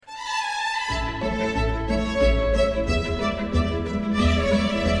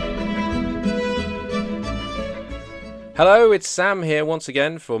Hello, it's Sam here once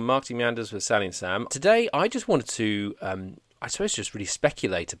again for Marketing Meanders with Sally and Sam. Today I just wanted to, I suppose, just really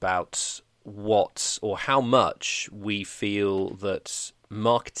speculate about what or how much we feel that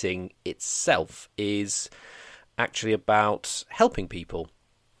marketing itself is actually about helping people.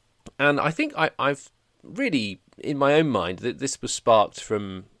 And I think I've really, in my own mind, that this was sparked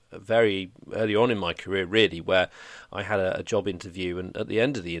from very early on in my career, really, where I had a job interview, and at the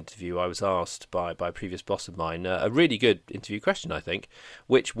end of the interview I was asked by a previous boss of mine a really good interview question, I think,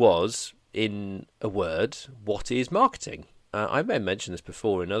 which was, in a word, what is marketing? I may have mentioned this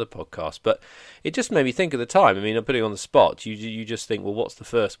before in other podcasts, but it just made me think at the time. I mean, I'm putting on the spot. You just think, well, what's the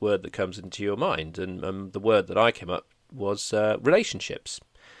first word that comes into your mind? And the word that I came up was relationships.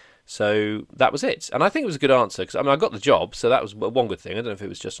 So that was it. And I think it was a good answer because, I got the job, so that was one good thing. I don't know if it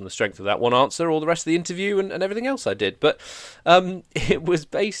was just on the strength of that one answer or the rest of the interview and everything else I did. But it was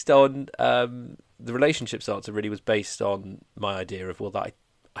based on, the relationships answer really was based on my idea of, well, that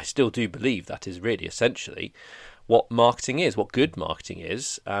I still do believe that is really essentially what marketing is, what good marketing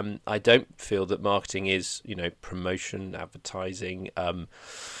is. I don't feel that marketing is, promotion, advertising,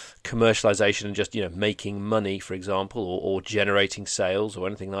 commercialization and just making money, for example, or generating sales or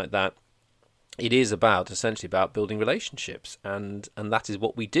anything like that. It is essentially about building relationships, and that is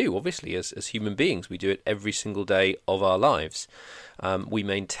what we do. Obviously, as human beings, we do it every single day of our lives. We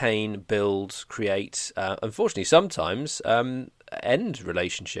maintain, build, create, unfortunately sometimes end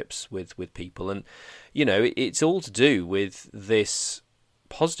relationships with people, and it's all to do with this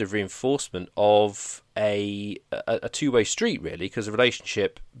positive reinforcement of a two-way street, really, because a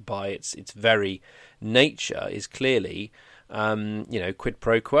relationship by its very nature is clearly quid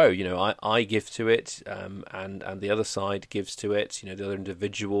pro quo. I give to it, and the other side gives to it. The other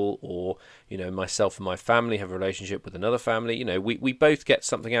individual, or myself and my family have a relationship with another family. We both get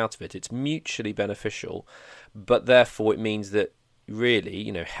something out of it. It's mutually beneficial, but therefore it means that really,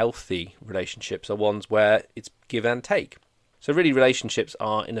 healthy relationships are ones where it's give and take. So really, relationships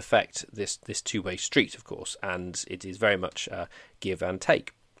are, in effect, this two-way street, of course, and it is very much give and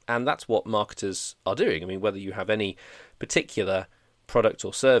take. And that's what marketers are doing. I mean, whether you have any particular product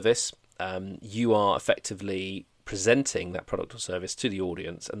or service, you are effectively presenting that product or service to the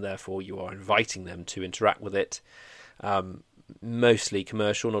audience, and therefore you are inviting them to interact with it. Mostly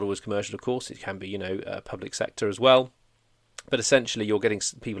commercial, not always commercial, of course. It can be, public sector as well. But essentially, you're getting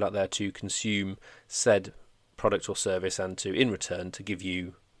people out there to consume said product or service, and to, in return, to give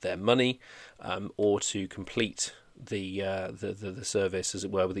you their money, or to complete the service, as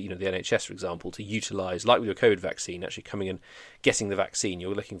it were, with the NHS, for example, to utilise, like with your COVID vaccine, actually coming and getting the vaccine.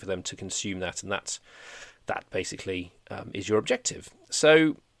 You're looking for them to consume that, and that basically is your objective.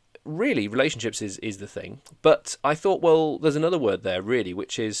 So really, relationships is the thing. But I thought, well, there's another word there, really,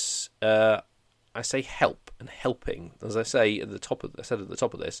 which is I say help and helping. As I say at the top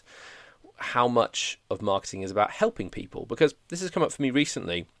of this, how much of marketing is about helping people, because this has come up for me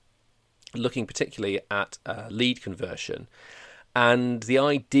recently, looking particularly at lead conversion and the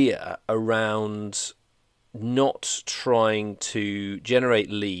idea around not trying to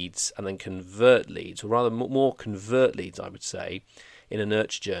generate leads and then convert leads, or rather more convert leads, I would say, in a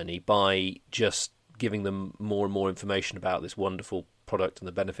nurture journey by just giving them more and more information about this wonderful product and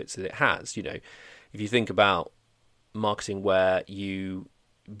the benefits that it has. If you think about marketing where you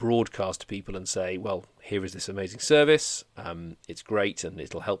broadcast to people and say, well, here is this amazing service, it's great and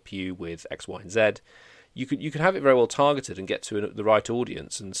it'll help you with X, Y, and Z. You could have it very well targeted and get to the right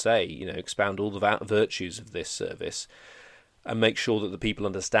audience and say, expound all the virtues of this service and make sure that the people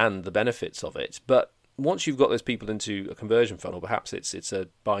understand the benefits of it. But once you've got those people into a conversion funnel, perhaps it's a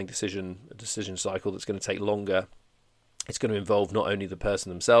buying decision cycle that's going to take longer. It's going to involve not only the person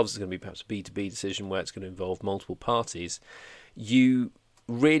themselves, it's going to be perhaps a B2B decision where it's going to involve multiple parties. You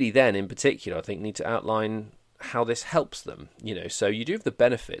really then, in particular, I think, need to outline how this helps them. So you do have the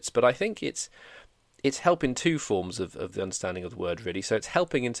benefits, but I think it's help in two forms of the understanding of the word, really. So it's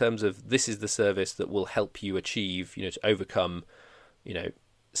helping in terms of this is the service that will help you achieve, to overcome,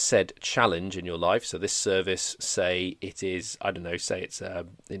 said challenge in your life. So this service, say it is, say it's a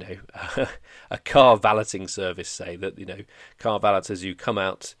car valeting service, say that, car valeters who come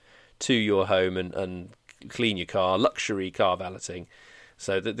out to your home and clean your car, luxury car valeting.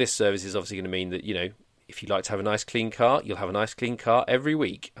 So that this service is obviously going to mean that, if you'd like to have a nice clean car, you'll have a nice clean car every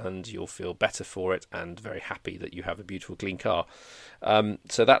week and you'll feel better for it and very happy that you have a beautiful clean car.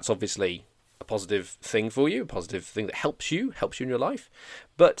 So that's obviously a positive thing for you, a positive thing that helps you in your life.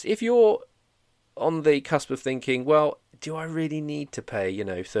 But if you're on the cusp of thinking, well, do I really need to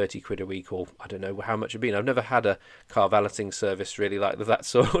pay, 30 quid a week, or I don't know how much it'd been. I've never had a car valeting service really like that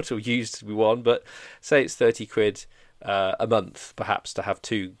sort or used to be one, but say it's 30 quid a month, perhaps to have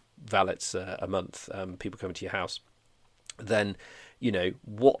 2 valets a month, people coming to your house, then,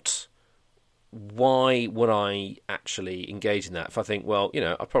 why would I actually engage in that? If I think, well,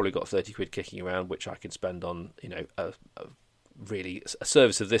 I've probably got 30 quid kicking around, which I can spend on, really a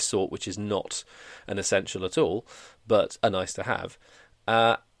service of this sort, which is not an essential at all, but a nice to have.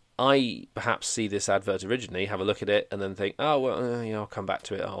 I perhaps see this advert originally, have a look at it, and then think, oh, well, I'll come back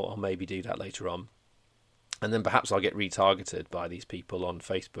to it. I'll maybe do that later on. And then perhaps I'll get retargeted by these people on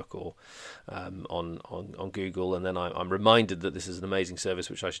Facebook or on Google, and then I'm reminded that this is an amazing service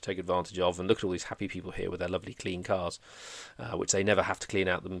which I should take advantage of. And look at all these happy people here with their lovely clean cars, which they never have to clean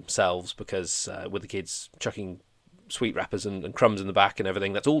out themselves because with the kids chucking sweet wrappers and crumbs in the back and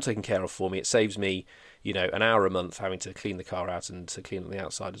everything, that's all taken care of for me. It saves me, an hour a month having to clean the car out and to clean on the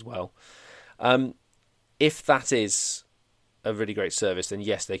outside as well. If that is a really great service, then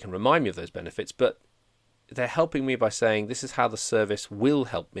yes, they can remind me of those benefits, but they're helping me by saying this is how the service will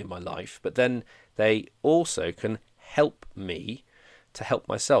help me in my life, but then they also can help me to help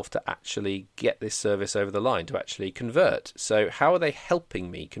myself to actually get this service over the line, to actually convert. So how are they helping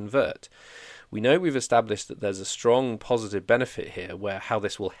me convert? We know we've established that there's a strong positive benefit here where how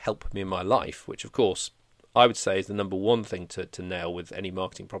this will help me in my life, which of course I would say is the number one thing to nail with any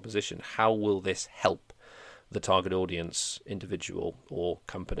marketing proposition. How will this help the target audience, individual or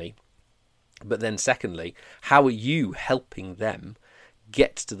company? But then secondly, how are you helping them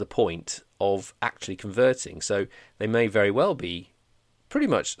get to the point of actually converting? So they may very well be pretty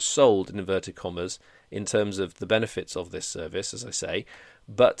much sold, in inverted commas, in terms of the benefits of this service, as I say,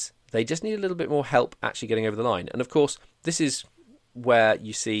 but they just need a little bit more help actually getting over the line. And of course, this is where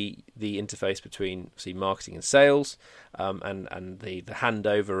you see the interface between marketing and sales, and the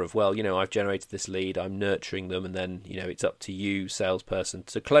handover of, well, I've generated this lead, I'm nurturing them, and then, it's up to you, salesperson,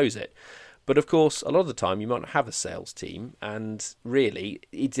 to close it. But of course, a lot of the time you might not have a sales team, and really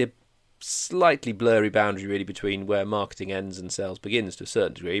it's a slightly blurry boundary really between where marketing ends and sales begins to a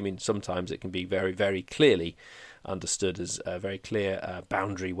certain degree. I mean, sometimes it can be very, very clearly understood as a very clear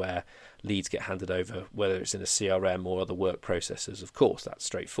boundary where leads get handed over, whether it's in a CRM or other work processes. Of course, that's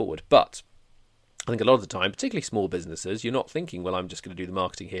straightforward. But I think a lot of the time, particularly small businesses, you're not thinking, well, I'm just going to do the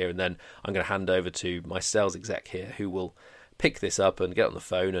marketing here and then I'm going to hand over to my sales exec here who will pick this up and get on the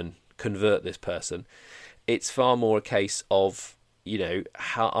phone and convert this person. It's far more a case of,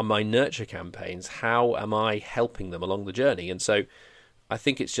 how are my nurture campaigns? How am I helping them along the journey? And so I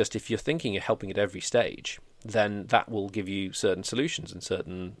think it's just, if you're thinking of helping at every stage, then that will give you certain solutions and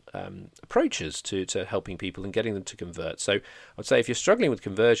certain approaches to helping people and getting them to convert. So I'd say if you're struggling with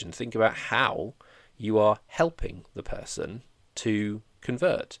conversion, think about how you are helping the person to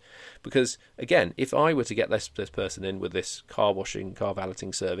convert. Because again, if I were to get this person in with this car washing, car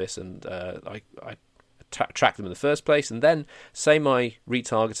valeting service, and I track them in the first place, and then say my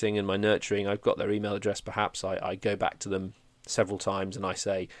retargeting and my nurturing, I've got their email address, perhaps I go back to them several times and I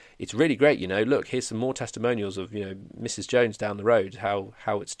say, it's really great, look, here's some more testimonials of Mrs. Jones down the road, how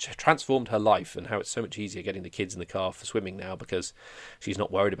it's transformed her life and how it's so much easier getting the kids in the car for swimming now because she's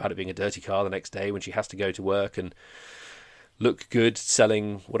not worried about it being a dirty car the next day when she has to go to work and look good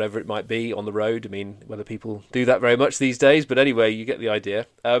selling whatever it might be on the road. I mean, whether people do that very much these days, but anyway, you get the idea.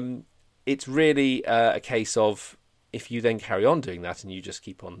 It's really a case of, if you then carry on doing that and you just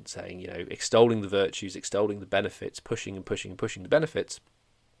keep on saying, extolling the virtues, extolling the benefits, pushing and pushing and pushing the benefits,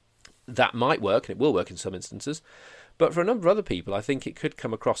 that might work, and it will work in some instances. But for a number of other people, I think it could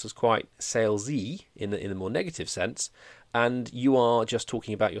come across as quite salesy in a more negative sense, and you are just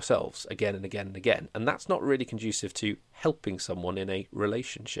talking about yourselves again and again and again. And that's not really conducive to helping someone in a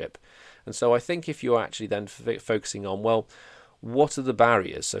relationship. And so I think if you're actually then focusing on, well, what are the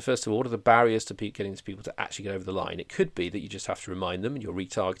barriers? So first of all, what are the barriers to getting these people to actually get over the line? It could be that you just have to remind them and you're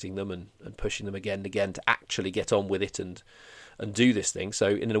retargeting them and pushing them again and again to actually get on with it and do this thing. So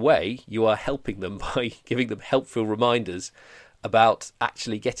in a way, you are helping them by giving them helpful reminders about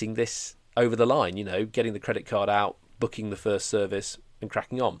actually getting this over the line, getting the credit card out, booking the first service and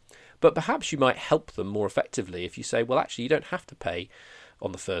cracking on. But perhaps you might help them more effectively if you say, well, actually, you don't have to pay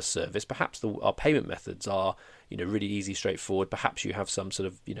on the first service. Perhaps our payment methods are, really easy, straightforward. Perhaps you have some sort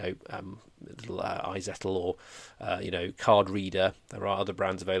of, little iZettle or, card reader. There are other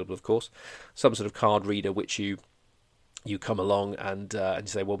brands available, of course. Some sort of card reader which you come along and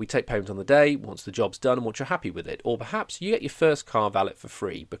say, well, we take payment on the day once the job's done and once you're happy with it. Or perhaps you get your first car valet for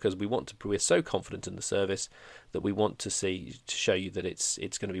free because we're so confident in the service that we want to show you that it's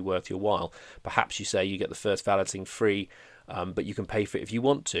going to be worth your while. Perhaps you say you get the first valeting free, but you can pay for it if you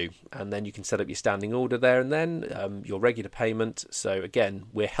want to, and then you can set up your standing order there and then, your regular payment. So again,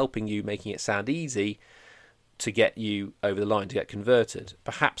 we're helping you, making it sound easy to get you over the line, to get converted.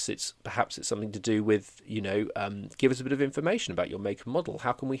 Perhaps it's something to do with, give us a bit of information about your make and model.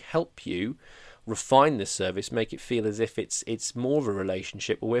 How can we help you refine this service, make it feel as if it's more of a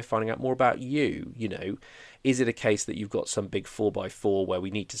relationship, or we're finding out more about you? Is it a case that you've got some big 4x4 where we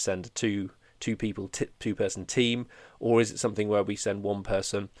need to send a two-person team, or is it something where we send one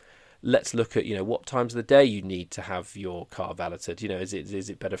person? Let's look at, what times of the day you need to have your car valeted. Is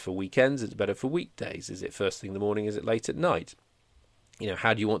it better for weekends? Is it better for weekdays? Is it first thing in the morning? Is it late at night?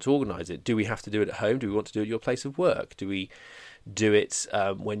 How do you want to organise it? Do we have to do it at home? Do we want to do it at your place of work? Do we do it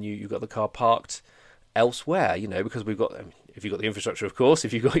when you've got the car parked elsewhere? Because we've got, if you've got the infrastructure, of course,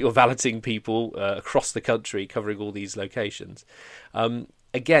 if you've got your valeting people across the country covering all these locations.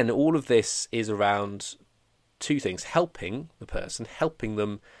 Again, all of this is around two things: helping the person, helping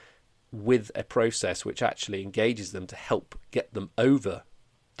them with a process which actually engages them to help get them over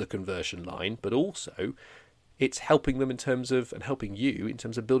the conversion line, but also it's helping them and helping you in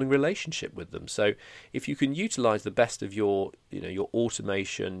terms of building relationship with them. So if you can utilize the best of your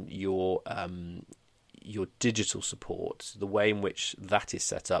automation, your digital support, the way in which that is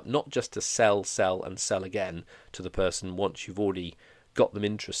set up, not just to sell and sell again to the person once you've already got them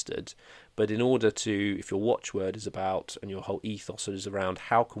interested, but in order to, if your watchword is about, and your whole ethos is around,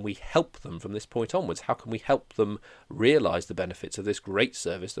 how can we help them from this point onwards? How can we help them realise the benefits of this great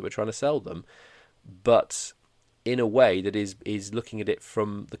service that we're trying to sell them, but in a way that is looking at it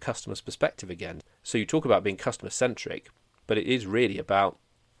from the customer's perspective again? So you talk about being customer-centric, but it is really about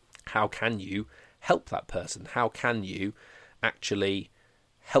how can you help that person? How can you actually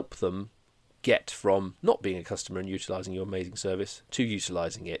help them get from not being a customer and utilising your amazing service to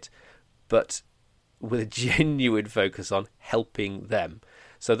utilising it, but with a genuine focus on helping them?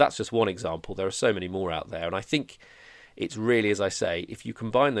 So that's just one example. There are so many more out there. And I think it's really, as I say, if you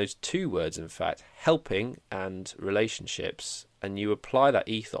combine those two words, in fact, helping and relationships, and you apply that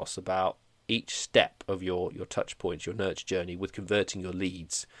ethos about each step of your touch points, your nurture journey with converting your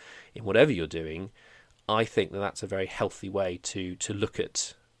leads in whatever you're doing, I think that's a very healthy way to look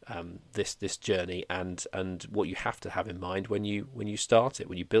at this journey and what you have to have in mind when you start it,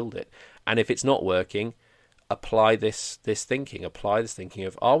 when you build it. And if it's not working, apply this thinking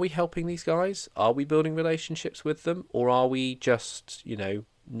of, are we helping these guys? Are we building relationships with them? Or are we just,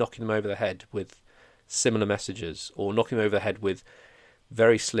 knocking them over the head with similar messages, or knocking them over the head with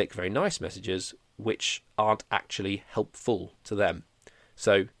very slick, very nice messages which aren't actually helpful to them?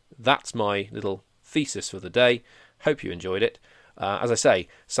 So that's my little thesis for the day. Hope you enjoyed it. As I say,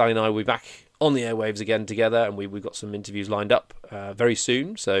 Sally and I will be back on the airwaves again together, and we've got some interviews lined up very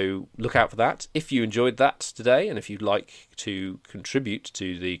soon, so look out for that. If you enjoyed that today, and if you'd like to contribute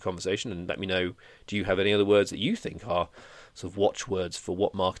to the conversation and let me know, do you have any other words that you think are sort of watchwords for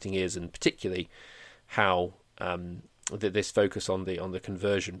what marketing is, and particularly how this focus on the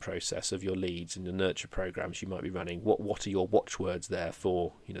conversion process of your leads and the nurture programs you might be running, what are your watchwords there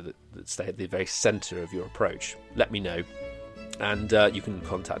for, that stay at the very centre of your approach? Let me know. And you can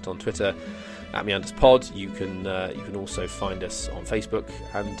contact on Twitter @MeandersPod. You can also find us on Facebook,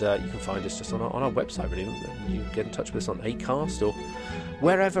 and you can find us just on our website. Really, you can get in touch with us on Acast or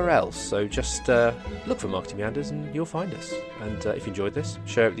wherever else. So just look for Marketing Meanders, and you'll find us. And if you enjoyed this,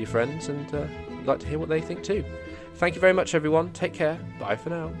 share it with your friends, and I'd like to hear what they think too. Thank you very much, everyone. Take care. Bye for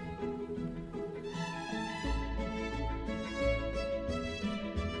now.